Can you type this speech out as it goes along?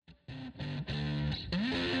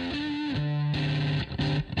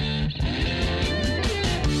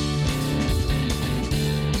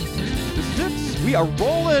We are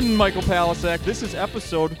rolling, Michael Palisak. This is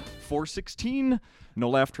episode 416, No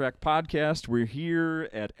Laugh Track Podcast. We're here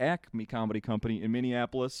at Acme Comedy Company in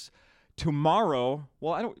Minneapolis. Tomorrow,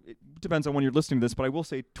 well, it depends on when you're listening to this, but I will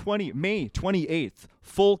say May 28th,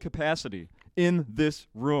 full capacity in this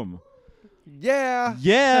room. Yeah.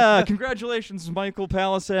 Yeah. Congratulations, Michael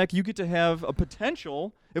Palisak. You get to have a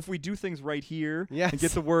potential, if we do things right here Yes. and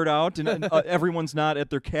get the word out, and everyone's not at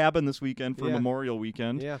their cabin this weekend for Memorial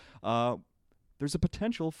Weekend. Yeah. There's a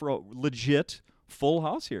potential for a legit full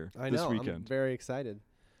house here this weekend. I'm very excited.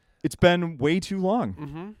 It's been way too long.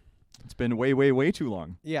 Mm-hmm. It's been way too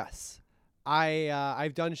long. Yes.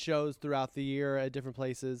 I've done shows throughout the year at different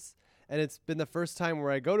places, and it's been the first time where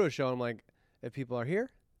I go to a show and I'm like, if people are here,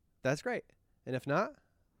 that's great. And if not,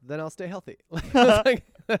 then I'll stay healthy.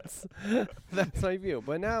 That's my view.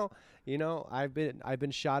 But now, I've been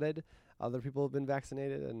shotted. Other people have been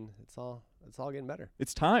vaccinated, and it's all getting better.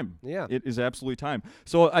 It's time. Yeah. It is absolutely time.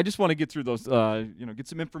 So I just want to get through those, get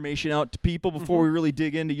some information out to people before we really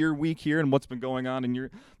dig into your week here and what's been going on in the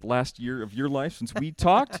last year of your life since we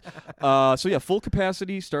talked. Full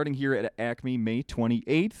capacity starting here at Acme May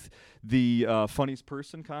 28th. The Funniest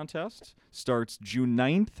Person contest starts June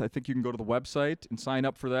 9th. I think you can go to the website and sign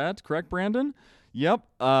up for that. Correct, Brandon? Yep.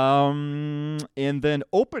 And then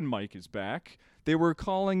open mic is back. They were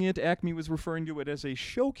calling it, Acme was referring to it as a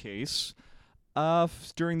showcase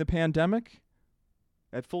during the pandemic.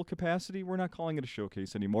 At full capacity, we're not calling it a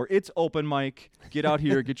showcase anymore. It's open mic. Get out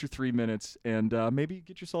here, get your 3 minutes, and maybe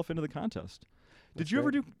get yourself into the contest. Did you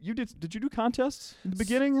do contests in the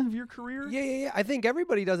beginning of your career? Yeah. I think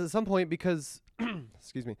everybody does at some point because,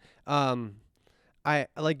 excuse me,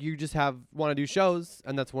 you just want to do shows,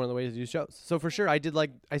 and that's one of the ways to do shows. So for sure, I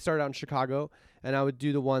started out in Chicago, and I would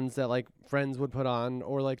do the ones that friends would put on,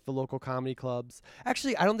 or the local comedy clubs.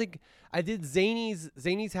 Actually, I don't think I did Zanies.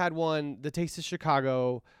 Zanies had one, the Taste of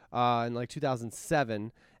Chicago, in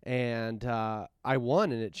 2007, and I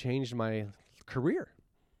won, and it changed my career.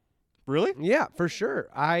 Really? Yeah, for sure.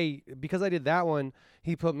 Because I did that one,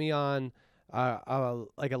 he put me on a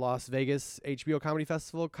Las Vegas HBO Comedy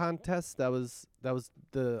Festival contest. That was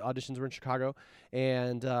the auditions were in Chicago,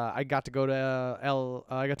 and I got to go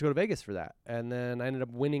to Vegas for that, and then I ended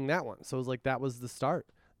up winning that one. So it was that was the start,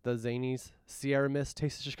 the Zanies Sierra Mist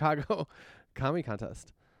Taste of Chicago comedy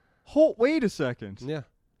contest. Wait a second. Yeah.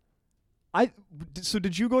 So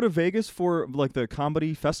did you go to Vegas for the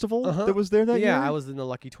comedy festival that was there that year? Yeah, I was in the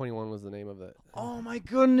Lucky 21 was the name of it. Oh my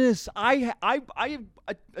goodness. I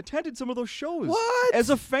attended some of those shows. What? As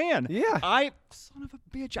a fan. Yeah. Son of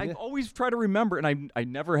a bitch. I always try to remember, and I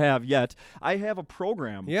never have yet. I have a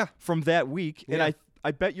program from that week, and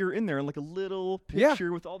I bet you're in there in a little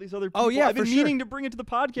picture with all these other people. Oh yeah, I've been meaning to bring it to the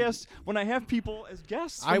podcast when I have people as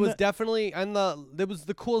guests. I was definitely, and that was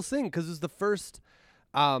the coolest thing because it was the first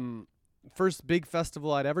big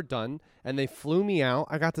festival I'd ever done, and they flew me out.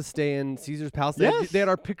 I got to stay in Caesar's Palace. They had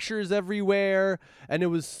our pictures everywhere, and it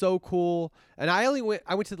was so cool. And I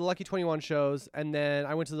went to the Lucky 21 shows, and then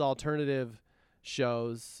I went to the alternative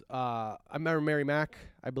shows. I remember Mary Mack,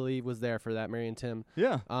 I believe, was there for that, Mary and Tim.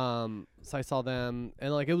 Yeah. So I saw them,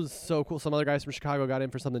 and it was so cool. Some other guys from Chicago got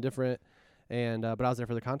in for something different, and but I was there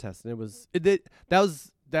for the contest, and that was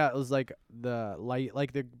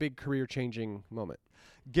the big career changing moment.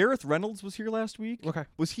 Gareth Reynolds was here last week. Okay.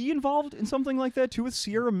 Was he involved in something like that too with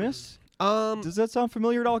Sierra Mist? Does that sound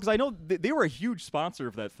familiar at all? Because I know they were a huge sponsor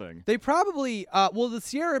of that thing. They probably the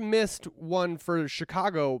Sierra Mist one for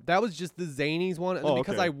Chicago, that was just the Zanies one, and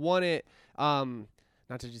because I won it,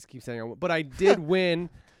 not to just keep saying, but I did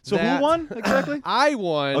win. So who won exactly? I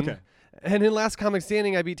won. Okay. And in Last Comic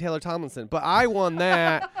Standing, I beat Taylor Tomlinson, but I won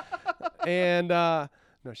that. And no,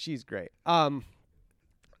 she's great.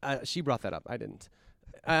 She brought that up. I didn't.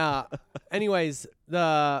 Anyways,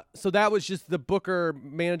 so that was just the booker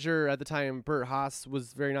manager at the time. Bert Haas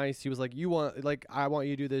was very nice. He was like, I want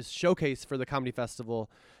you to do this showcase for the comedy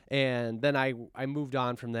festival. And then I moved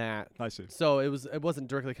on from that. I see. So it wasn't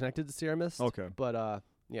directly connected to Sierra Mist. Okay. But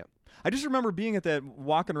yeah. I just remember being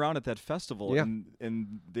walking around at that festival, yeah.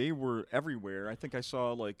 and they were everywhere. I think I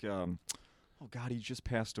saw oh God, he just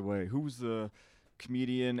passed away. Who was the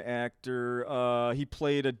comedian actor? He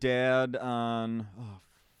played a dad on.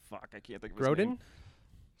 Fuck, I can't think of his Grodin? name.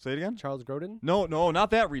 Say it again? Charles Grodin? No,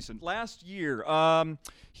 not that recent. Last year.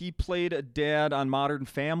 He played a dad on Modern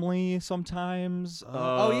Family sometimes.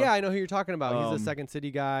 Yeah, I know who you're talking about. He's a Second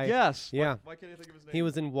City guy. Yes. Yeah. Why can't I think of his name? He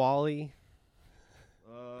was in Wall-E.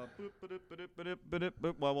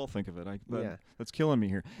 Well, we'll think of it. Yeah. That's killing me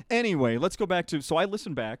here. Anyway, let's go back to. So I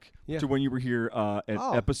listened back to when you were here at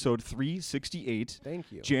episode 368.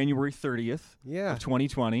 Thank you. January 30th Yeah. of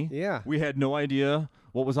 2020. Yeah. We had no idea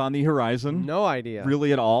what was on the horizon. No idea.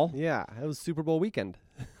 Really at all. Yeah. It was Super Bowl weekend.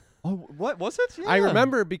 Oh, what was it? Yeah. I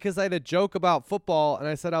remember because I had a joke about football and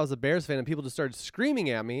I said I was a Bears fan and people just started screaming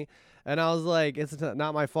at me. And I was like, it's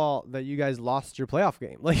not my fault that you guys lost your playoff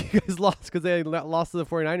game. Like, you guys lost because they lost to the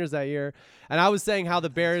 49ers that year. And I was saying how the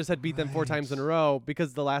Bears had beat them 4 times in a row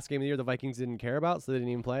because the last game of the year the Vikings didn't care about, so they didn't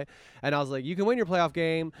even play. And I was like, you can win your playoff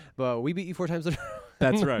game, but we beat you 4 times in a row.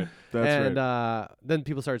 That's right. That's right. Then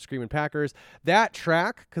people started screaming Packers. That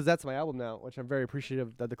track, because that's my album now, which I'm very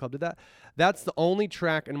appreciative that the club did that. That's the only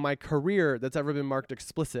track in my career that's ever been marked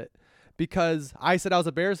explicit. Because I said I was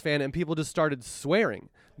a Bears fan and people just started swearing.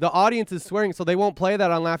 The audience is swearing, so they won't play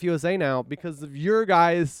that on Laugh USA now because of your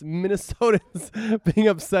guys, Minnesotans, being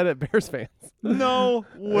upset at Bears fans. No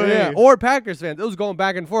way. Yeah. Or Packers fans. It was going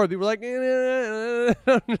back and forth. People were like,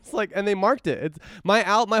 it's like, and they marked it. It's my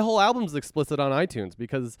whole album's explicit on iTunes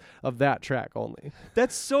because of that track only.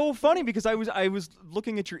 That's so funny because I was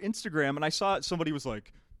looking at your Instagram and I saw somebody was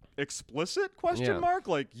like, explicit question mark,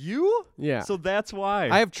 like you? Yeah. So that's why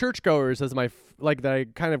I have churchgoers as my that I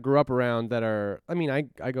kind of grew up around that are. I mean,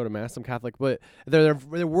 I go to mass. I'm Catholic, but they're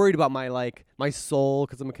worried about my soul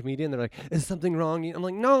because I'm a comedian. They're like, is something wrong? I'm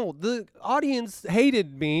like, no. The audience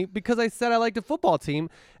hated me because I said I liked a football team,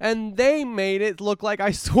 and they made it look like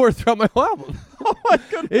I swore throughout my whole album. Oh my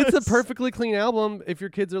goodness! It's a perfectly clean album. If your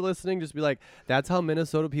kids are listening, just be like, that's how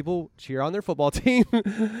Minnesota people cheer on their football team.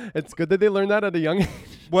 It's good that they learned that at a young age.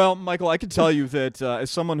 Well, Michael, I can tell you that as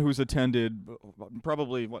someone who's attended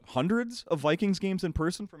probably hundreds of Vikings games in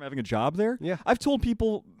person from having a job there, I've told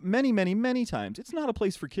people many, many, many times it's not a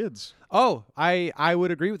place for kids. Oh, I would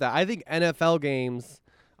agree with that. I think NFL games,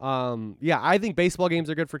 I think baseball games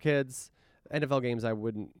are good for kids. NFL games, I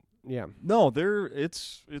wouldn't. Yeah. No, there's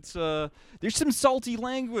some salty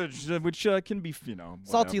language which can be,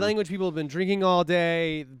 salty language. People have been drinking all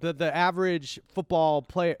day. The average football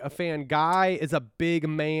fan guy is a big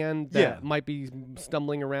man that might be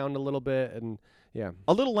stumbling around a little bit, and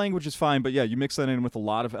a little language is fine, but you mix that in with a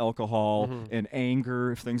lot of alcohol and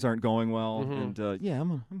anger if things aren't going well, and I'm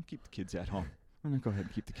gonna keep the kids at home. I'm gonna go ahead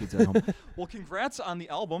and keep the kids at home. Well, congrats on the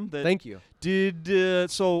album. Thank you.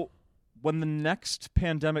 So. When the next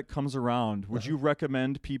pandemic comes around, would you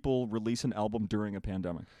recommend people release an album during a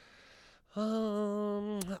pandemic?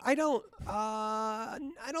 I don't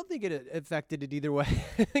think it affected it either way.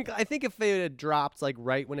 I think if they had dropped like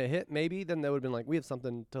right when it hit, maybe then they would have been like, we have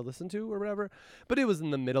something to listen to or whatever. But it was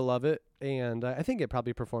in the middle of it, and I think it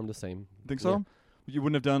probably performed the same. Think so? You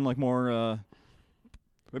wouldn't have done like more.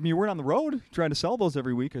 I mean, you weren't on the road trying to sell those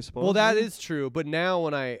every week, I suppose. Well, that is true. But now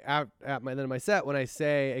when at my set, when I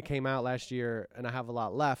say it came out last year and I have a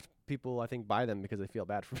lot left, people I think buy them because they feel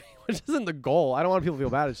bad for me, which isn't the goal. I don't want people to feel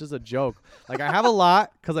bad. It's just a joke. Like I have a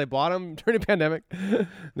lot because I bought them during the pandemic.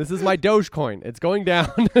 This is my Dogecoin. It's going down,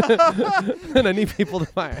 and I need people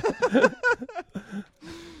to buy it.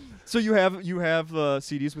 So you have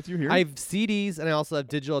CDs with you here? I have CDs and I also have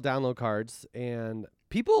digital download cards. And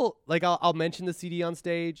people, like I'll mention the CD on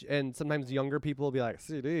stage, and sometimes younger people will be like,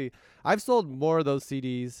 CD. I've sold more of those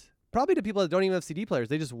CDs probably to people that don't even have CD players.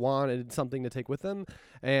 They just wanted something to take with them.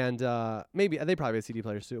 And maybe they probably have CD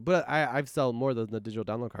players too. But I've sold more of those than the digital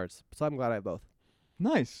download cards. So I'm glad I have both.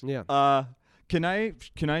 Nice. Yeah. Can I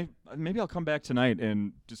maybe I'll come back tonight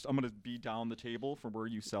and I'm going to be down the table from where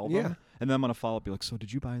you sell them. Yeah. And then I'm going to follow up, be like, so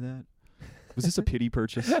did you buy that? Was this a pity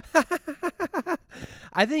purchase?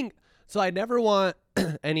 I think so. I never want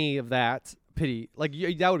any of that pity. Like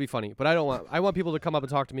that would be funny, but I want people to come up and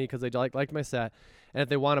talk to me because they liked my set. And if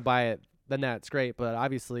they want to buy it, then that's great. But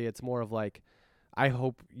obviously it's more of like, I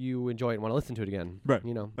hope you enjoy it and want to listen to it again. Right.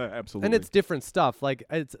 Absolutely. And it's different stuff. Like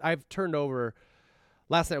I've turned over.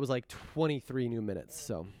 Last night was like 23 new minutes,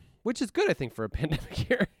 so which is good, I think, for a pandemic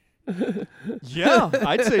year. Yeah,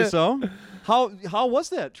 I'd say so. How was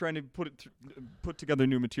that trying to put together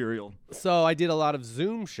new material? So I did a lot of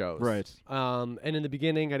Zoom shows, right? And in the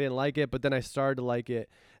beginning, I didn't like it, but then I started to like it.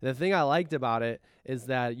 And the thing I liked about it is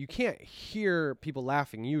that you can't hear people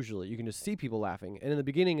laughing usually. You can just see people laughing, and in the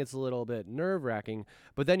beginning, it's a little bit nerve-wracking.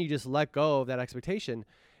 But then you just let go of that expectation.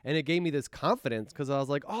 And it gave me this confidence because I was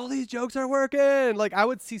like, oh, these jokes are working. Like, I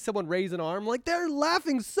would see someone raise an arm, like, they're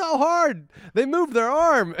laughing so hard. They moved their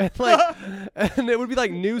arm. And, and it would be,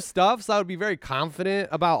 like, new stuff. So I would be very confident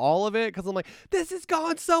about all of it because I'm like, this is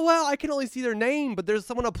going so well. I can only see their name, but there's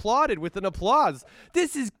someone applauded with an applause.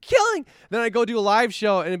 This is killing. Then I go do a live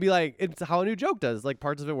show, and it'd be like, it's how a new joke does. Like,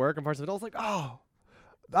 parts of it work and parts of it don't. I was like, oh,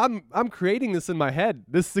 I'm creating this in my head,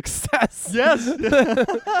 this success. Yes.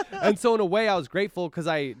 And so in a way I was grateful because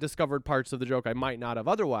I discovered parts of the joke I might not have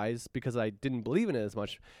otherwise because I didn't believe in it as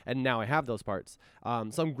much, and now I have those parts.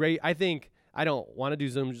 So I'm great. I think I don't want to do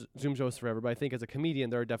Zoom shows forever, but I think as a comedian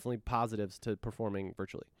there are definitely positives to performing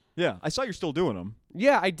virtually. Yeah, I saw you're still doing them.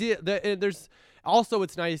 Yeah, I did. There's also,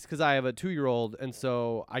 it's nice because I have a 2-year-old, and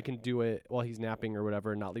so I can do it while he's napping or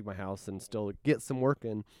whatever, and not leave my house and still get some work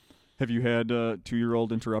in. Have you had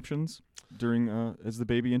 2-year-old interruptions during? Has the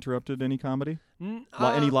baby interrupted any comedy?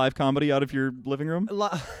 Any live comedy out of your living room,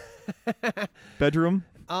 bedroom?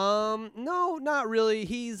 No, not really.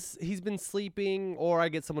 He's been sleeping, or I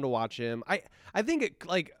get someone to watch him. I think it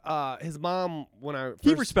his mom when I first,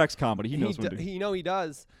 He respects comedy. He knows when to. He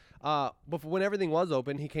does. But when everything was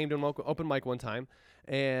open, he came to an open mic one time,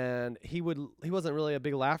 and he wasn't really a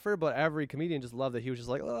big laugher, but every comedian just loved it. He was just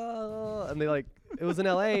like, oh, and they it was in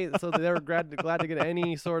LA, so they were glad to get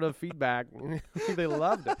any sort of feedback. They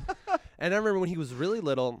loved it. And I remember when he was really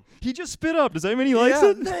little. He just spit up. Does that mean he likes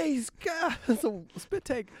it? Nice. God, it's a spit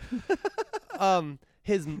take.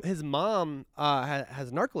 His mom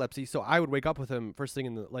has narcolepsy, so I would wake up with him first thing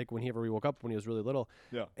in the whenever he woke up when he was really little.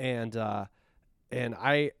 Yeah. And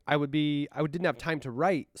I didn't have time to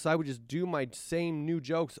write, so I would just do my same new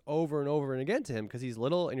jokes over and over and again to him because he's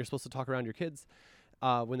little and you're supposed to talk around your kids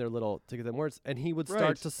when they're little to get them words. And he would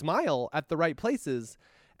start to smile at the right places.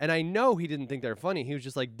 And I know he didn't think they're funny. He was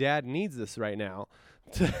just like, Dad needs this right now.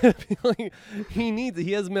 He needs it.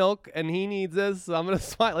 He has milk and he needs this. So I'm going to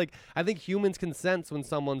smile. I think humans can sense when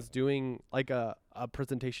someone's doing a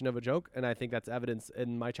presentation of a joke. And I think that's evidence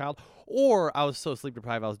in my child. Or I was so sleep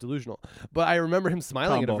deprived, I was delusional. But I remember him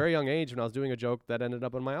smiling at a very young age when I was doing a joke that ended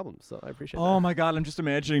up on my album. So I appreciate that. Oh my God. I'm just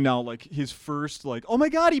imagining now his first, oh my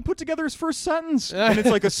God, he put together his first sentence. And it's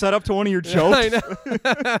like a setup to one of your jokes. I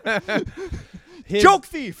know. Joke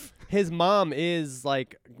thief. His mom is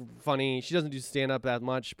funny. She doesn't do stand up that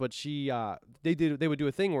much, but they would do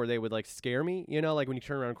a thing where they would scare me, when you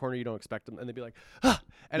turn around a corner you don't expect them and they'd be like, ah!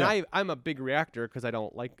 And yeah. I'm a big reactor because I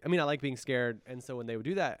like being scared, and so when they would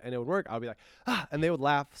do that and it would work, I would be like, ah, and they would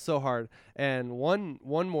laugh so hard. And one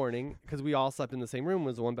morning, because we all slept in the same room, it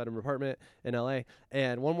was a 1-bedroom apartment in LA,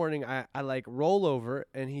 and one morning I roll over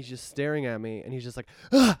and he's just staring at me and he's just like,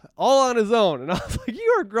 ah, all on his own, and I was like,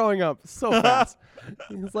 you are growing up so fast.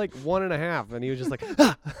 He was 1.5 and he was just like,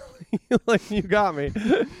 ah! You got me.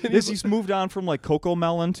 He's moved on from Coco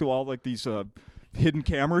Melon to all these hidden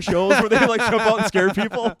camera shows where they jump out and scare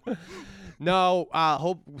people. No,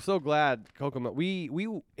 so glad Coco Melon.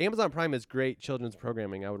 We Amazon Prime is great children's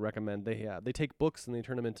programming. I would recommend. They take books and they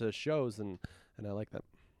turn them into shows, and I like that.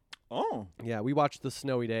 Oh. Yeah, we watched The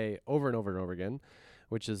Snowy Day over and over and over again,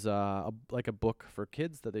 which is a book for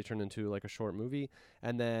kids that they turn into a short movie.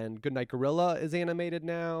 And then Goodnight Gorilla is animated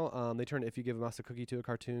now. They turn If You Give a Mouse a Cookie to a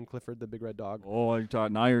cartoon, Clifford the Big Red Dog. Oh,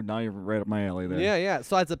 now you're right up my alley there. Yeah.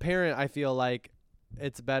 So as a parent, I feel like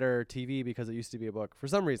it's better TV because it used to be a book. For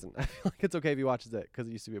some reason, I feel like it's okay if he watches it because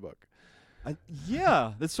it used to be a book.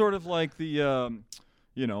 Yeah, that's sort of like the,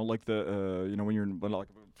 when you're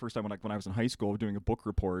first time when I was in high school doing a book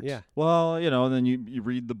report. Yeah. Well, then you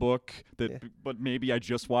read the book but maybe I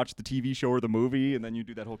just watched the TV show or the movie, and then you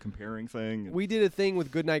do that whole comparing thing. We did a thing with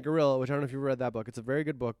Goodnight Gorilla, which I don't know if you read that book. It's a very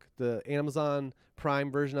good book. The Amazon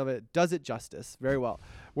Prime version of it does it justice very well.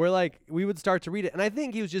 Where we would start to read it, and I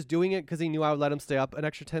think he was just doing it because he knew I would let him stay up an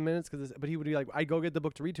extra 10 minutes. But he would be like, I'd go get the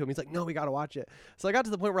book to read to him. He's like, no, we got to watch it. So I got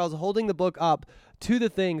to the point where I was holding the book up to the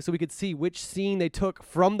thing so we could see which scene they took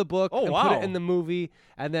from the book and put it in the movie,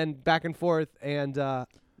 and then back and forth. And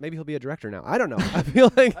maybe he'll be a director now. I don't know. I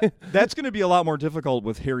feel like that's going to be a lot more difficult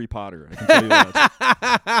with Harry Potter. I can tell you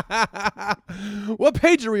that. What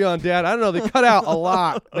page are we on, Dad? I don't know. They cut out a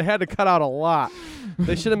lot. They had to cut out a lot.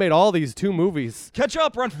 They should have made all these 2 movies. Catch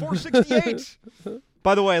up. We're on 468.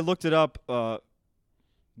 By the way, I looked it up.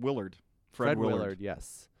 Willard. Fred Willard,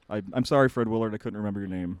 yes. I'm sorry, Fred Willard. I couldn't remember your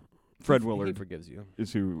name. Fred Willard. He forgives you.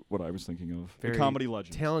 Is what I was thinking of. Very the comedy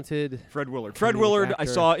legend. Talented. Fred Willard. Fred Willard, actor. I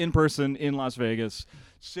saw in person in Las Vegas,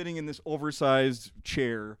 sitting in this oversized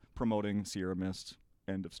chair promoting Sierra Mist.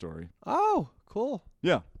 End of story. Oh, cool.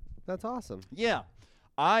 Yeah. That's awesome. Yeah.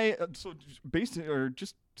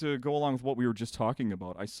 Just to go along with what we were just talking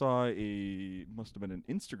about, I saw must have been an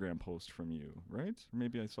Instagram post from you, right? Or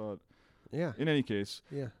maybe I saw it. Yeah. In any case.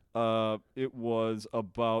 Yeah. It was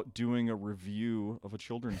about doing a review of a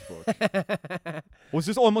children's book. Was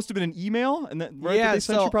this? Oh, it must have been an email, and that right? Yeah. That they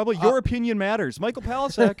sent you probably. Your opinion matters, Michael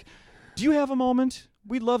Palasek. Do you have a moment?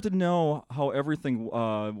 We'd love to know how everything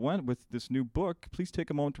went with this new book. Please take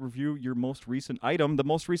a moment to review your most recent item. The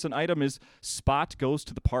most recent item is Spot Goes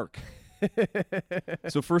to the Park.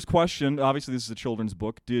 So first question, obviously this is a children's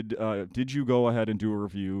book. Did you go ahead and do a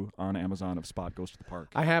review on Amazon of Spot Goes to the Park?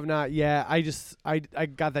 I have not yet. I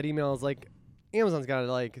got that email. I was like, Amazon's got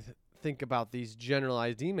to like think about these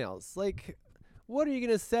generalized emails. Like, what are you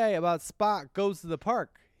going to say about Spot Goes to the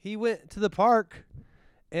Park? He went to the park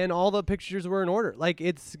and all the pictures were in order. Like,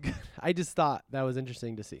 I just thought that was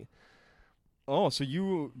interesting to see. Oh, so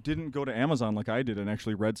you didn't go to Amazon like I did and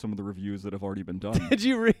actually read some of the reviews that have already been done. Did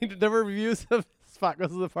you read the reviews of Spot Goes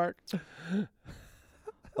to the Park?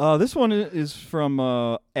 This one is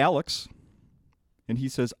from Alex, and he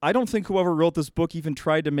says, I don't think whoever wrote this book even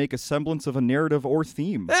tried to make a semblance of a narrative or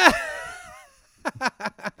theme.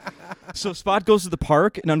 So Spot goes to the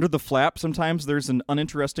park, and under the flap, sometimes there's an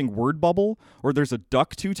uninteresting word bubble, or there's a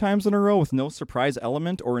duck 2 times in a row with no surprise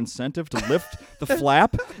element or incentive to lift the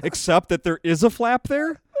flap, except that there is a flap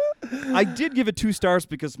there. I did give it 2 stars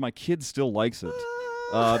because my kid still likes it.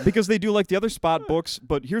 Because they do like the other Spot books,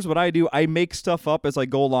 but here's what I do. I make stuff up as I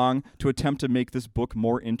go along to attempt to make this book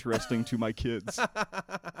more interesting to my kids.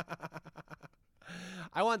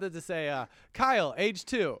 I wanted to say, Kyle, age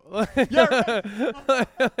 2. Yeah,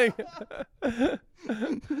 right.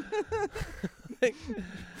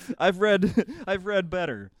 I've read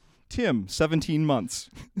better. Tim, 17 months.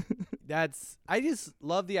 I just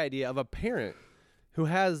love the idea of a parent who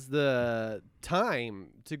has the time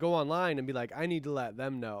to go online and be like, I need to let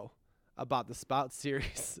them know about the Spot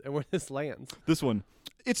series and where this lands. This one,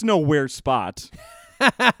 it's nowhere Spot.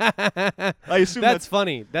 I assume that's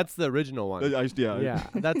funny. That's the original one. Yeah,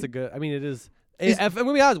 that's a good. I mean, it is. If I'm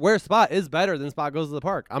gonna be honest, where Spot is better than Spot Goes to the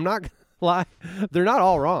Park. I'm not gonna lie. They're not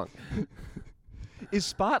all wrong. Is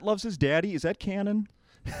Spot loves his daddy? Is that canon?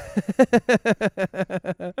 I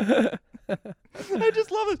just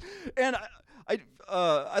love it, and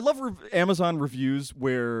I love Amazon reviews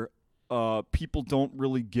where people don't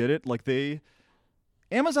really get it. Like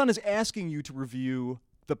Amazon is asking you to review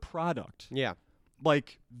the product. Yeah.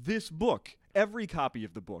 Like this book, every copy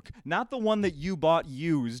of the book, not the one that you bought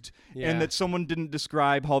used and that someone didn't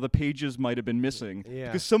describe how the pages might have been missing. Yeah.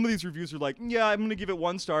 Because some of these reviews are like, yeah, I'm going to give it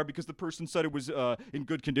 1 star because the person said it was in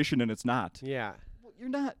good condition and it's not. Yeah. Well, you're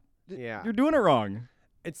not. Yeah. You're doing it wrong.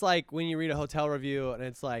 It's like when you read a hotel review and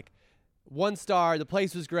it's like 1 star, the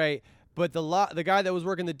place was great, but the guy that was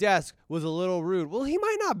working the desk was a little rude. Well, he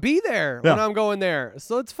might not be there when I'm going there,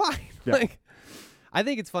 so it's fine. Yeah. Like, I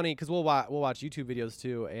think it's funny because we'll watch YouTube videos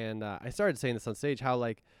too, and I started saying this on stage how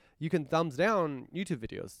like you can thumbs down YouTube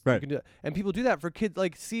videos, right? You can do that. And people do that for kids.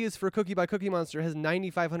 Like C is for Cookie by Cookie Monster has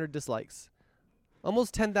 9,500 dislikes,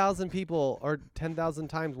 almost 10,000 people or 10,000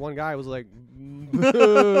 times. One guy was like,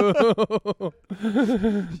 "Boo."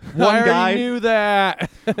 One guy knew that.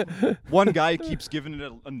 One guy keeps giving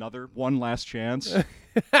it another one last chance.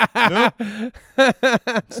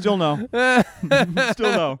 Still no.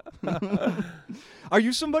 Still no. Are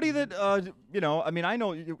you somebody that, I mean, I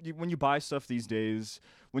know when you buy stuff these days,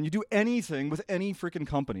 when you do anything with any freaking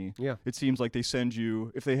company, it seems like they send you,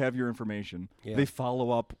 if they have your information, they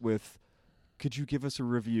follow up with, could you give us a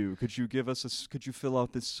review? Could you fill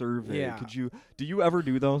out this survey? Yeah. Do you ever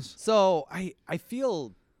do those? So I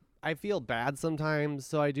feel bad sometimes,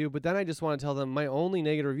 so I do, but then I just want to tell them my only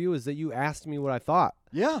negative review is that you asked me what I thought.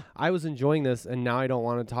 Yeah. I was enjoying this, and now I don't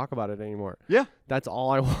want to talk about it anymore. Yeah. That's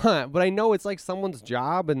all I want. But I know it's like someone's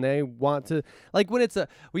job, and they want to, like when it's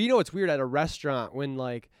it's weird at a restaurant when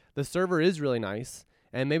like the server is really nice,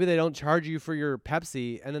 and maybe they don't charge you for your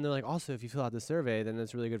Pepsi, and then they're like, also, if you fill out the survey, then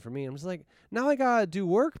it's really good for me. I'm just like, now I gotta do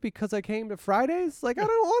work because I came to Fridays? Like, I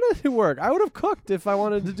don't want to do work. I would have cooked if I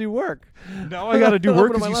wanted to do work. Now I gotta do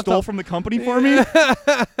work because you stole from the company for me?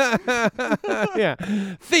 Yeah.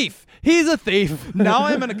 Thief. He's a thief. Now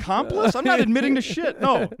I'm an accomplice? I'm not admitting to shit.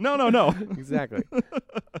 No. Exactly.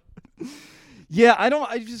 Yeah,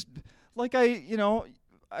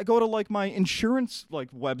 I go to like my insurance like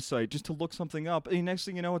website just to look something up, and next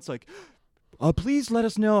thing you know, it's like, please let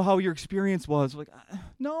us know how your experience was. Like,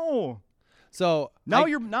 no. So now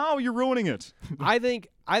you're ruining it. I think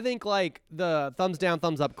like the thumbs down,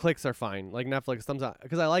 thumbs up clicks are fine. Like Netflix thumbs up,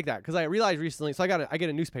 because I like that. Because I realized recently, so I get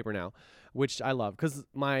a newspaper now, which I love because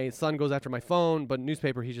my son goes after my phone, but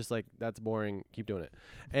newspaper he's just like, that's boring, keep doing it.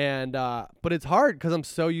 And but it's hard because I'm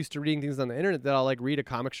so used to reading things on the internet that I'll like read a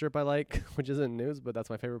comic strip I like, which isn't news, but that's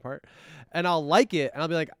my favorite part, and I'll like it and I'll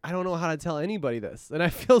be like, I don't know how to tell anybody this, and I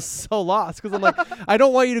feel so lost because I'm like, I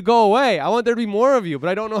don't want you to go away, I want there to be more of you, but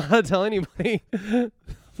I don't know how to tell anybody to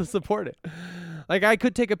support it. Like I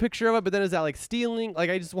could take a picture of it, but then is that like stealing? Like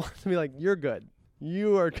I just want to be like, you're good.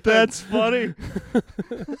 You are good. That's funny.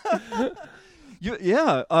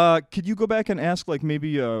 Could you go back and ask like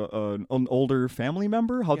maybe an older family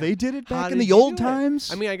member how they did it How back in did the you old do it?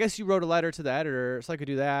 times? I mean, I guess you wrote a letter to the editor, so I could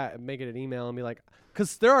do that and make it an email and be like,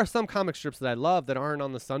 because there are some comic strips that I love that aren't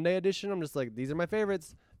on the Sunday edition. I'm just like, these are my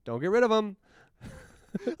favorites. Don't get rid of them.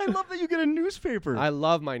 I love that you get a newspaper I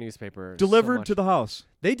love my newspaper. delivered to the house.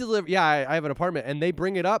 They deliver. Yeah, I have an apartment, and they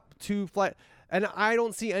bring it up to flight. And I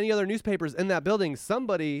don't see any other newspapers in that building.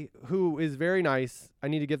 Somebody who is very nice, I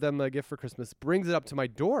need to give them a gift for Christmas, brings it up to my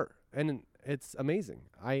door, and it's amazing.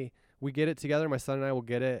 We get it together. My son and I will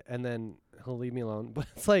get it, and then he'll leave me alone. But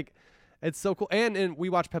it's like, it's so cool. And we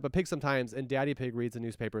watch Peppa Pig sometimes, and Daddy Pig reads a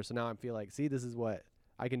newspaper. So now I feel like, see, this is what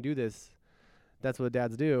I can do. This. That's what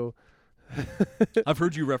dads do. I've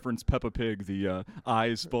heard you reference Peppa Pig, the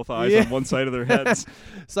both eyes on one side of their heads.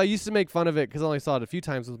 So I used to make fun of it because I only saw it a few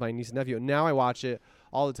times with my niece and nephew. And now I watch it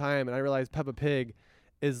all the time, and I realize Peppa Pig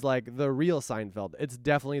is like the real Seinfeld. It's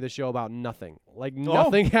definitely the show about nothing. Like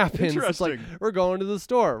nothing happens. It's like, we're going to the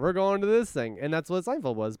store. We're going to this thing. And that's what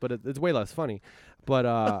Seinfeld was, but it's way less funny. But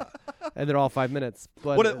and they're all 5 minutes.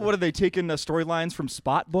 But what are they taking storylines from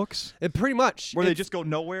Spot books? It pretty much. Where they just go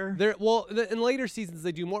nowhere? In later seasons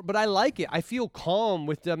they do more, but I like it. I feel calm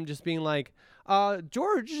with them just being like,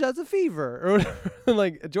 George has a fever or whatever.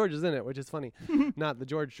 Like George is in it, which is funny. Not the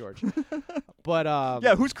George. But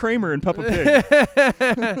yeah, who's Kramer and Peppa Pig?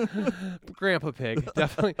 Grandpa Pig,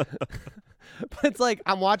 definitely. But it's like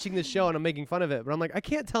I'm watching this show and I'm making fun of it, but I'm like, I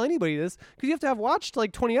can't tell anybody this because you have to have watched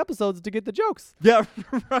like 20 episodes to get the jokes. Yeah,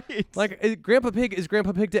 right. Like Grandpa Pig is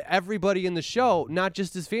Grandpa Pig to everybody in the show, not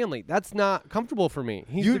just his family. That's not comfortable for me.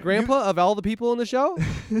 He's the grandpa of all the people in the show.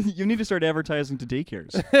 You need to start advertising to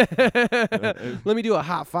daycares. Let me do a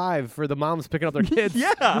hot five for the moms picking up their kids.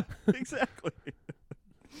 Yeah, exactly.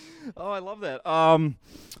 Oh, I love that.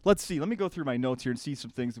 Let's see. Let me go through my notes here and see some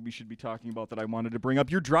things that we should be talking about that I wanted to bring up.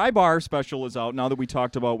 Your Dry Bar special is out now that we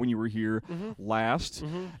talked about when you were here last.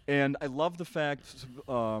 And I love the fact,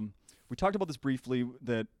 we talked about this briefly,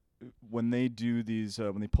 that when they do these,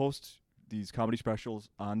 when they post these comedy specials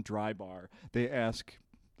on Dry Bar, they ask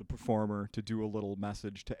the performer to do a little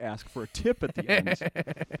message to ask for a tip at the end.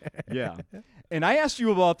 Yeah. And I asked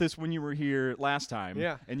you about this when you were here last time.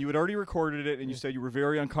 Yeah. And you had already recorded it, and you said you were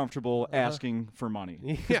very uncomfortable asking for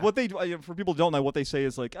money. Yeah. What they for people who don't know, what they say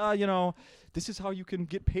is like, this is how you can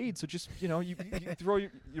get paid. So just, you throw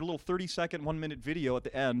your little 30-second, 1-minute video at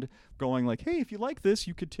the end going like, hey, if you like this,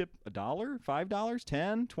 you could tip $1, $5,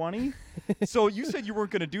 $10, $20. So you said you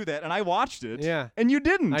weren't going to do that, and I watched it. Yeah. And you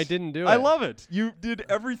didn't. I didn't do it. I love it. You did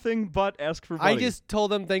everything but ask for money. I just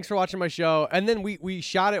told them thanks for watching my show, and then we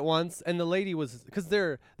shot it once, and the lady was, because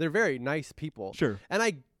they're very nice people. Sure. And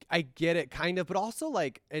I get it kind of, but also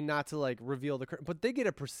like, and not to like reveal but they get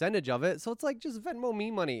a percentage of it, so it's like just Venmo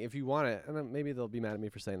me money if you want it, and then maybe they'll be mad at me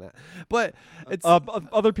for saying that. But it's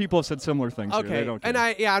other people have said similar things. okay, here. They don't care. and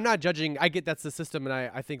I'm not judging. I get that's the system, and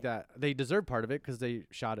I think that they deserve part of it because they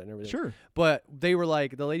shot it and everything. Sure. But they were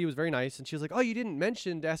like, the lady was very nice, and she was like, oh, you didn't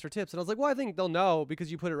mention to ask for tips, and I was like, well, I think they'll know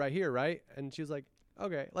because you put it right here, right? And she was like,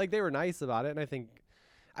 okay, like they were nice about it, and I think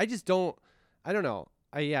I don't know.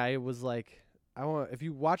 It was like, if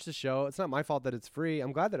you watch the show, it's not my fault that it's free.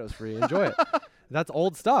 I'm glad that it was free. Enjoy it. That's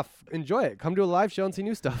old stuff. Enjoy it. Come to a live show and see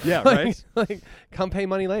new stuff. Yeah, right. Like, come pay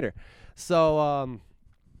money later. So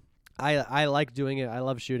I like doing it. I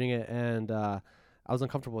love shooting it, and I was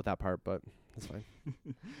uncomfortable with that part, but that's fine.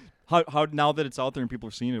 How now that it's out there and people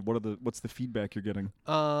are seeing it, what's the feedback you're getting?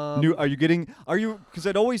 Because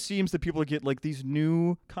it always seems that people get like these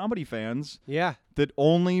new comedy fans. Yeah. That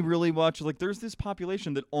only really watch, like there's this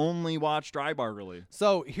population that only watch Dry Bar really.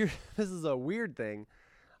 So this is a weird thing.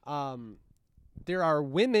 There are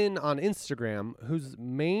women on Instagram whose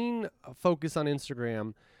main focus on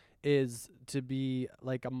Instagram is to be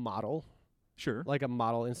like a model. Sure. Like a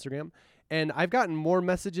model Instagram. And I've gotten more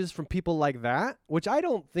messages from people like that, which I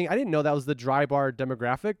didn't know that was the Dry Bar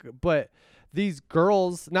demographic, but these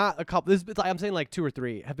girls, not a couple, I'm saying like 2 or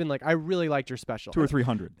 3, have been like, I really liked your special. 200 or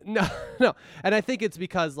 300. No. And I think it's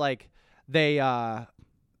because like they, I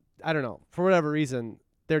don't know, for whatever reason,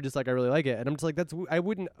 they're just like, I really like it. And I'm just like, I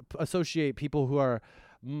wouldn't associate people who are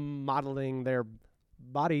modeling their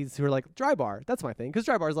bodies who are like Dry Bar. That's my thing. Because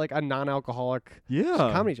Dry Bar is like a non-alcoholic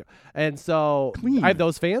comedy show. And so Clean. I have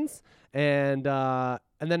those fans. And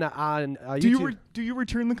then on YouTube, do you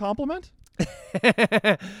return the compliment?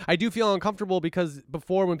 I do feel uncomfortable because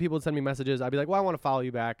before when people would send me messages, I'd be like, well, I want to follow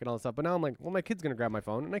you back and all that stuff. But now I'm like, well, my kid's going to grab my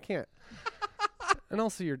phone and I can't. And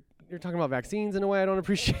also you're talking about vaccines in a way I don't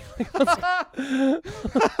appreciate.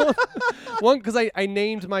 One, because I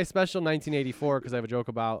named my special 1984 because I have a joke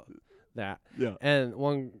about that. Yeah. And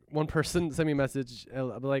one person sent me a message,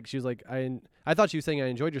 like she was like, I thought she was saying I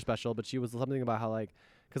enjoyed your special, but she was something about how like,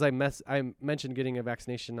 because I mentioned getting a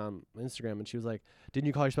vaccination on Instagram, and she was like, didn't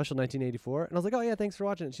you call your special 1984? And I was like, oh yeah, thanks for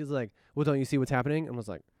watching. And she was like, well, don't you see what's happening? And I was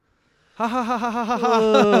like, ha ha ha ha ha ha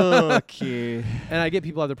ha. Okay. And I get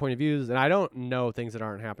people have their point of views, and I don't know things that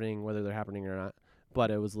aren't happening, whether they're happening or not. But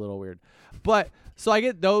it was a little weird. But so I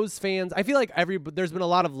get those fans. I feel like there's been a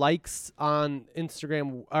lot of likes on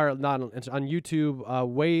Instagram, or not on YouTube.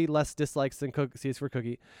 Way less dislikes than C's for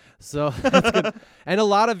Cookie. So that's good. And a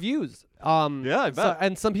lot of views. Yeah, I bet.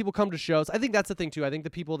 And some people come to shows. I think that's the thing too. I think the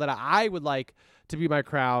people that I would like to be my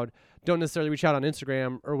crowd don't necessarily reach out on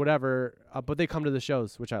Instagram or whatever, but they come to the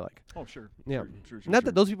shows, which I like. Oh, sure. Yeah. Sure. Not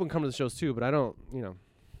that those people can come to the shows too, but I don't.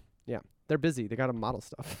 Yeah. They're busy. They got to model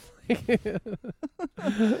stuff.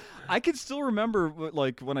 I can still remember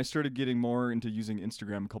like when I started getting more into using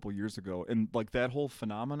Instagram a couple years ago, and like that whole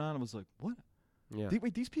phenomenon, I was like, what? Yeah.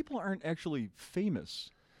 Wait, these people aren't actually famous.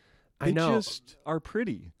 I They know. just are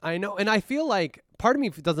pretty. I know. And I feel like part of me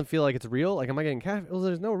doesn't feel like it's real. Like, am I getting catfish? Well,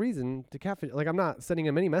 there's no reason to catfish. Like, I'm not sending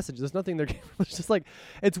them any messages. There's nothing they're It's just like,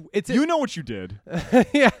 it's. You know what you did.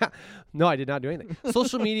 Yeah. No, I did not do anything.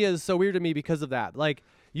 Social media is so weird to me because of that. Like,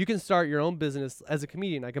 you can start your own business as a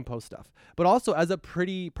comedian. I can post stuff, but also as a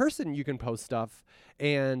pretty person, you can post stuff,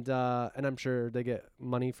 and I'm sure they get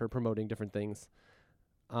money for promoting different things.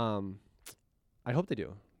 I hope they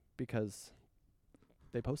do, because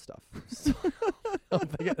they post stuff. So I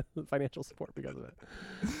hope they get financial support because of it.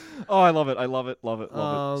 Oh, I love it. Love it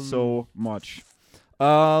so much.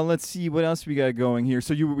 Let's see what else we got going here.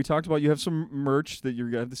 So we talked about you have some merch that you're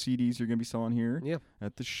gonna have the CDs you're gonna be selling here. Yeah.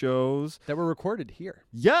 At the shows That were recorded here.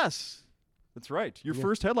 Yes, that's right. Your Yeah.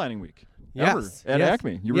 first headlining week Yes. ever at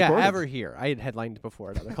Acme. You yeah, recorded. ever here. I had headlined before.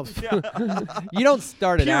 At other clubs. You don't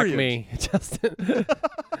start at Period. Acme, Justin.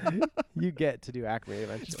 You get to do Acme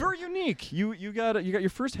eventually. It's very unique. You got your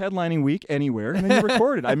first headlining week anywhere, and then you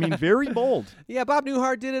recorded. I mean, very bold. Yeah, Bob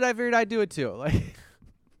Newhart did it. I figured I'd do it too. Like,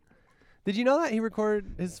 did you know that he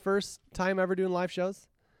recorded his first time ever doing live shows?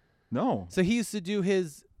 No. So he used to do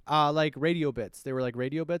his like radio bits. They were like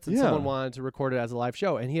radio bits, and Yeah. someone wanted to record it as a live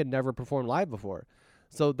show, and he had never performed live before.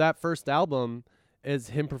 So that first album is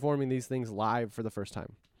him performing these things live for the first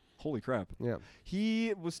time. Holy crap. Yeah.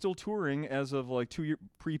 He was still touring as of like 2 years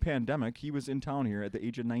pre-pandemic. He was in town here at the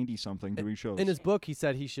age of 90-something doing shows. In his book, he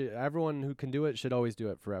said everyone who can do it should always do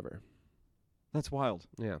it forever. That's wild.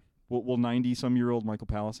 Yeah. Will 90-some-year-old Michael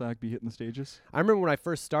Palisak be hitting the stages? I remember when I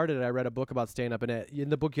first started, I read a book about stand-up, and in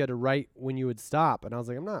the book you had to write when you would stop. And I was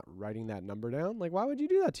like, I'm not writing that number down. Like, why would you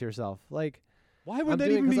do that to yourself? Like, Why would I'm that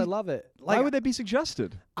doing it even be? because I love it. Why Like, would that be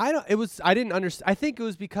suggested? I didn't understand. I think it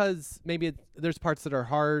was because maybe there's parts that are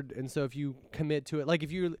hard, and so if you commit to it, like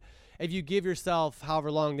if you give yourself however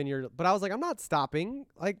long, then you're. But I was like, I'm not stopping.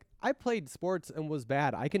 Like, I played sports and was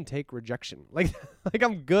bad. I can take rejection. Like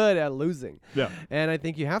I'm good at losing. Yeah. And I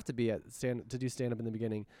think you have to be to do stand up in the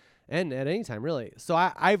beginning, and at any time really. So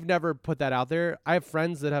I've never put that out there. I have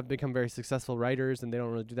friends that have become very successful writers, and they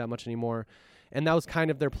don't really do that much anymore. And that was kind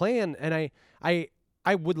of their plan. And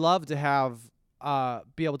I would love to have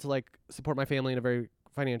be able to like support my family in a very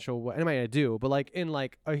financial way. And I do, but like in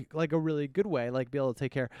like a really good way, like be able to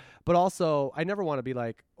take care. But also, I never want to be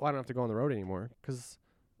like, oh, I don't have to go on the road anymore, because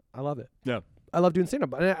I love it. Yeah. I love doing stand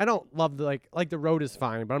up. And I don't love the like the road is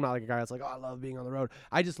fine, but I'm not like a guy that's like, oh, I love being on the road.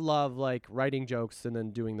 I just love like writing jokes and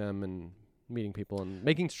then doing them and meeting people and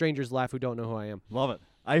making strangers laugh who don't know who I am. Love it.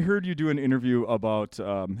 I heard you do an interview about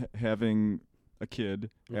having a kid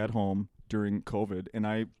at home during COVID, and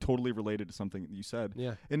I totally related to something that you said.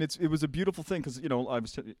 Yeah. And it was a beautiful thing, because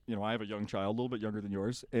I have a young child, a little bit younger than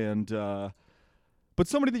yours, and but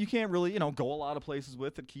somebody that you can't really go a lot of places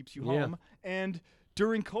with, that keeps you home. And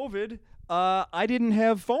during COVID, I didn't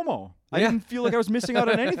have FOMO. I didn't feel like I was missing out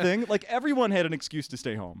on anything. Like, everyone had an excuse to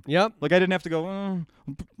stay home. Yep. Like, I didn't have to go,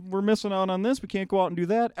 we're missing out on this. We can't go out and do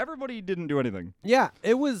that. Everybody didn't do anything. Yeah,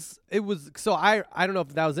 it was. So I don't know if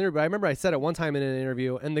that was an interview, but I remember I said it one time in an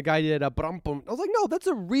interview, and the guy did a brum. I was like, no, that's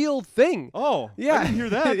a real thing. Oh, Yeah, I didn't hear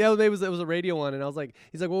that. Yeah, it was a radio one, and I was like,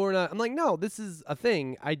 he's like, well, we're not. I'm like, no, this is a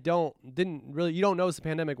thing. You don't know it's a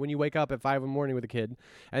pandemic when you wake up at 5 a.m. with a kid,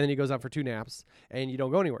 and then he goes out for 2 naps, and you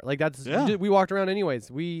don't go anywhere. Like, we walked around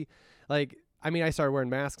anyways. I started wearing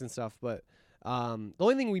masks and stuff, but the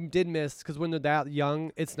only thing we did miss, because when they're that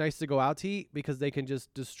young, it's nice to go out to eat, because they can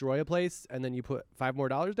just destroy a place, and then you put $5 more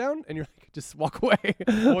down, and you're like, just walk away.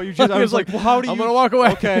 Well, I was like, well, how do you? I'm gonna walk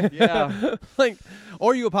away. Okay, yeah.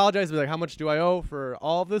 Or you apologize, and be like, how much do I owe for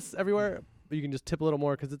all of this everywhere? But you can just tip a little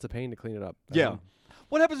more, because it's a pain to clean it up. Yeah.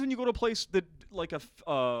 What happens when you go to a place that, like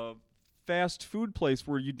a fast food place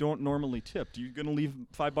where you don't normally tip, do you going to leave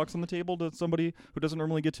 $5 on the table to somebody who doesn't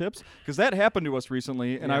normally get tips? Because that happened to us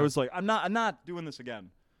recently, and I was like, I'm not doing this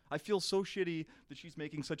again. I feel so shitty that she's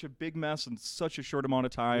making such a big mess in such a short amount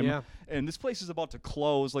of time. Yeah. And this place is about to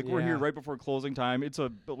close. Like, we're here right before closing time. We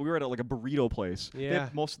were at like a burrito place. Yeah. They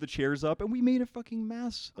had most of the chairs up, and we made a fucking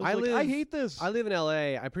mess. I hate this. I live in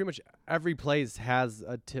LA. I pretty much every place has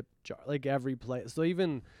a tip jar. Like every place. So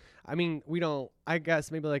even, I mean, we don't. I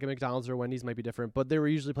guess maybe like a McDonald's or Wendy's might be different, but there were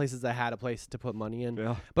usually places that had a place to put money in.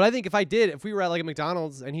 Yeah. But I think if we were at like a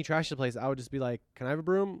McDonald's and he trashed the place, I would just be like, "Can I have a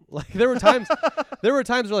broom?" Like there were times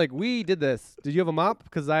where like, we did this. Did you have a mop?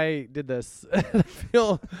 Because I did this. I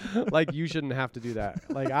feel like you shouldn't have to do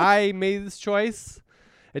that. Like I made this choice.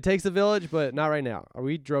 It takes a village, but not right now.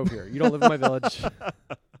 We drove here. You don't live in my village.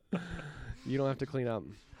 You don't have to clean up.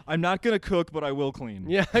 I'm not going to cook, but I will clean.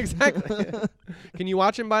 Yeah, exactly. Can you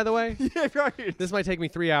watch him, by the way? Yeah, right. This might take me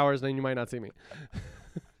 3 hours, and then you might not see me.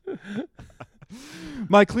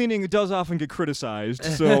 My cleaning does often get criticized,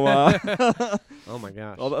 so Oh, my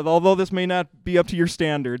gosh. although this may not be up to your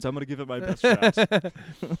standards, I'm going to give it my best shot.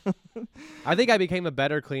 I think I became a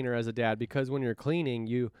better cleaner as a dad because when you're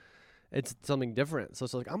cleaning, it's something different. So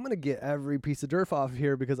it's like, I'm going to get every piece of dirt off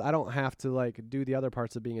here because I don't have to, like, do the other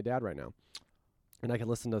parts of being a dad right now. And I can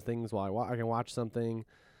listen to things while I can watch something.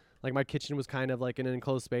 Like my kitchen was kind of like an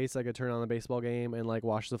enclosed space. I could turn on the baseball game and like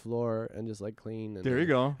wash the floor and just like clean. And There you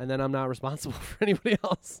go. And then I'm not responsible for anybody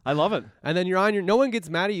else. I love it. And then no one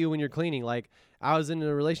gets mad at you when you're cleaning. Like I was in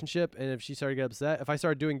a relationship, and if she started to get upset, if I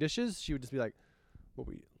started doing dishes, she would just be like, "What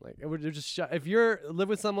were you like?" It would just shut. If you're live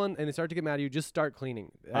with someone and they start to get mad at you, just start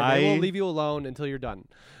cleaning. And they won't leave you alone until you're done.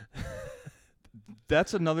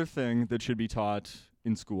 That's another thing that should be taught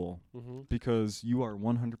in school, because you are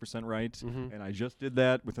 100% right, and I just did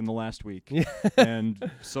that within the last week. And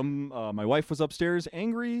my wife was upstairs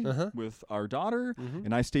angry with our daughter,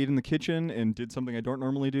 and I stayed in the kitchen and did something I don't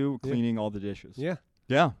normally do, cleaning all the dishes. Yeah.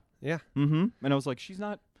 And I was like,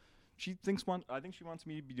 I think she wants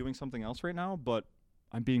me to be doing something else right now, but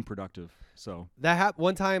I'm being productive. So that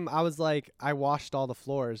one time I was like, I washed all the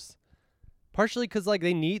floors, partially because like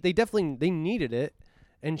they needed it.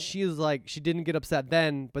 And she was like, she didn't get upset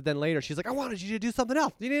then, but then later she's like, I wanted you to do something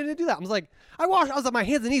else. You didn't do that. I was like, I was on my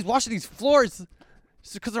hands and knees washing these floors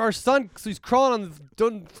because our son, so he's crawling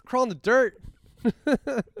on the dirt.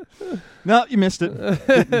 No, you missed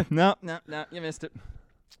it. No, you missed it.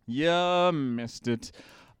 You missed it.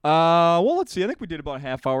 Well, let's see. I think we did about a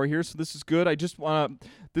half hour here, so this is good. I just want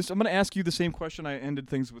to. I'm going to ask you the same question I ended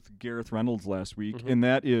things with Gareth Reynolds last week, and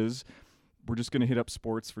that is, we're just going to hit up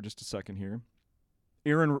sports for just a second here.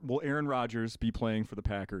 Will Aaron Rodgers be playing for the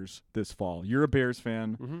Packers this fall? You're a Bears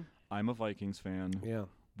fan. I'm a Vikings fan. Yeah.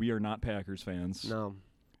 We are not Packers fans. No.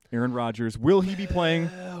 Aaron Rodgers, will he be playing?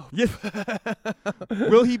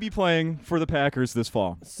 Will he be playing for the Packers this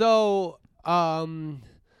fall? So, if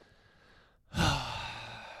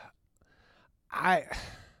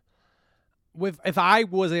I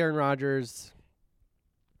was Aaron Rodgers,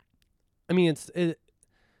 I mean,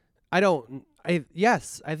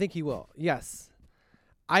 yes, I think he will. Yes.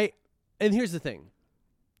 And here's the thing.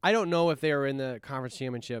 I don't know if they were in the conference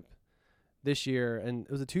championship this year, and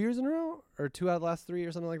was it 2 years in a row or 2 out of the last 3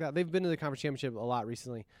 or something like that? They've been to the conference championship a lot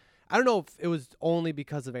recently. I don't know if it was only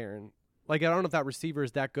because of Aaron. Like, I don't know if that receiver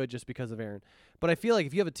is that good just because of Aaron. But I feel like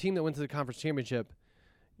if you have a team that went to the conference championship,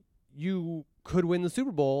 you could win the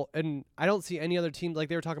Super Bowl. And I don't see any other team, like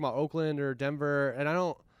they were talking about Oakland or Denver. And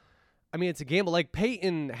it's a gamble. Like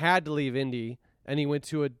Peyton had to leave Indy, and he went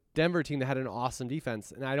to a Denver team that had an awesome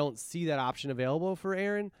defense. And I don't see that option available for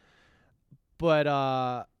Aaron. But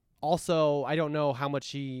also, I don't know how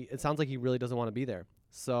much it sounds like he really doesn't want to be there.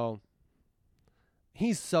 So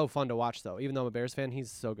he's so fun to watch, though. Even though I'm a Bears fan,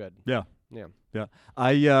 he's so good. Yeah.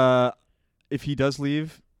 If he does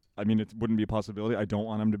leave, I mean, it wouldn't be a possibility. I don't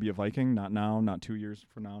want him to be a Viking. Not now, not 2 years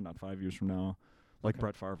from now, not 5 years from now, like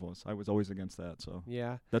Brett Favre was. I was always against that. So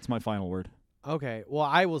yeah, that's my final word. Okay. Well,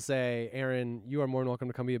 I will say, Aaron, you are more than welcome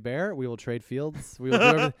to come be a Bear. We will trade fields. We will do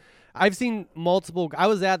everything. I've seen multiple. I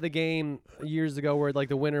was at the game years ago where like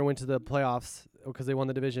the winner went to the playoffs because they won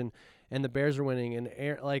the division, and the Bears were winning. And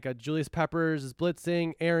Julius Peppers is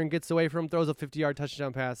blitzing. Aaron gets away from him, throws a 50-yard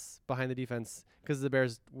touchdown pass behind the defense because the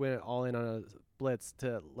Bears went all in on a blitz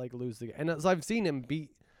to like lose the game. And so I've seen him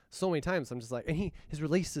beat so many times. I'm just like, and his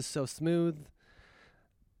release is so smooth.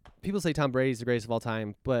 People say Tom Brady's the greatest of all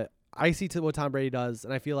time, but I see what Tom Brady does,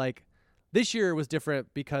 and I feel like this year was different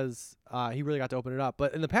because he really got to open it up.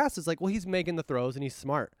 But in the past, it's like, well, he's making the throws and he's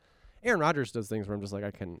smart. Aaron Rodgers does things where I'm just like,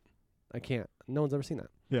 I can't. No one's ever seen that.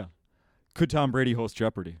 Yeah. Could Tom Brady host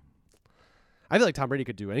Jeopardy? I feel like Tom Brady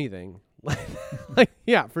could do anything. Like,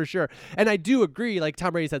 yeah, for sure. And I do agree. Like,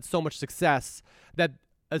 Tom Brady's had so much success that,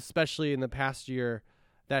 especially in the past year,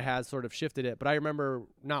 that has sort of shifted it. But I remember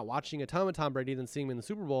not watching a ton of Tom Brady, then seeing him in the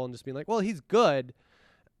Super Bowl and just being like, well, he's good.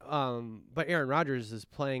 But Aaron Rodgers is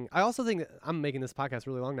playing. I also think that I'm making this podcast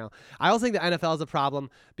really long now. I also think the NFL is a problem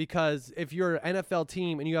because if you're an NFL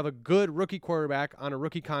team and you have a good rookie quarterback on a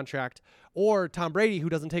rookie contract, or Tom Brady who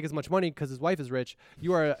doesn't take as much money because his wife is rich,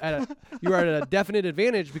 you are at a definite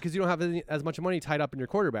advantage because you don't have as much money tied up in your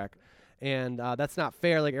quarterback, and that's not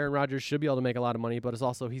fair. Like Aaron Rodgers should be able to make a lot of money, but it's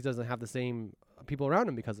also he doesn't have the same people around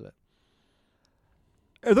him because of it.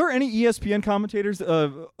 Are there any ESPN commentators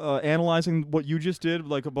analyzing what you just did,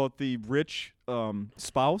 like about the rich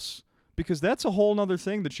spouse? Because that's a whole other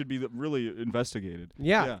thing that should be really investigated.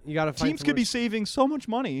 Yeah. You got to find teams could be saving so much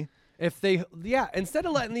money if they. Yeah, instead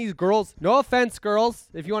of letting these girls. No offense, girls,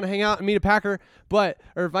 if you want to hang out and meet a Packer,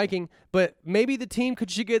 or Viking, but maybe the team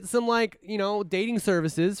should get some dating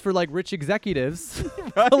services for like rich executives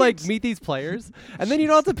right? to like meet these players, and then you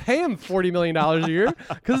don't have to pay them $40 million a year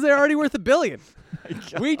because they're already worth $1 billion.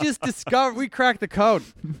 We just we cracked the code.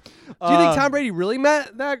 Do you think Tom Brady really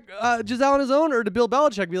met that Giselle on his own, or did Bill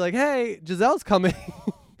Belichick be like, hey, Giselle's coming?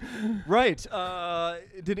 Right.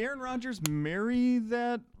 Did Aaron Rodgers marry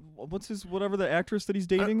that? Whatever the actress that he's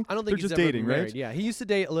dating? I don't think they're he's just ever dating, married. right? Yeah, he used to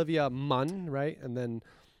date Olivia Munn, right? And then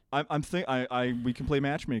we can play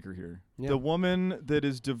matchmaker here. Yeah. The woman that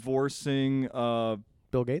is divorcing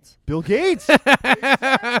Bill Gates. Bill Gates.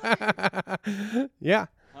 Yeah.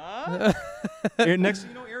 Huh? Next thing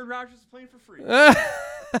you know, Aaron Rodgers is playing for free.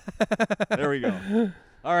 There we go.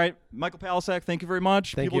 All right, Michael Palisak, thank you very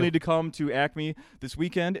much. Thank People you. need to come to Acme this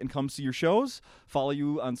weekend and come see your shows. Follow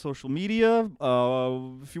you on social media.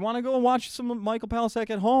 If you want to go and watch some of Michael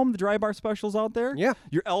Palisak at home, the Dry Bar specials out there. Yeah.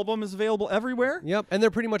 Your album is available everywhere. Yep, and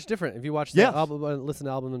they're pretty much different. If you watch the album, listen to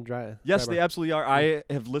the album and dry. Yes, Dry they Bar. absolutely are. I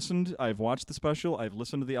have listened. I've watched the special. I've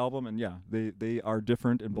listened to the album, and yeah, they are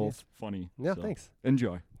different and both funny. Yeah, So thanks.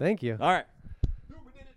 Enjoy. Thank you. All right.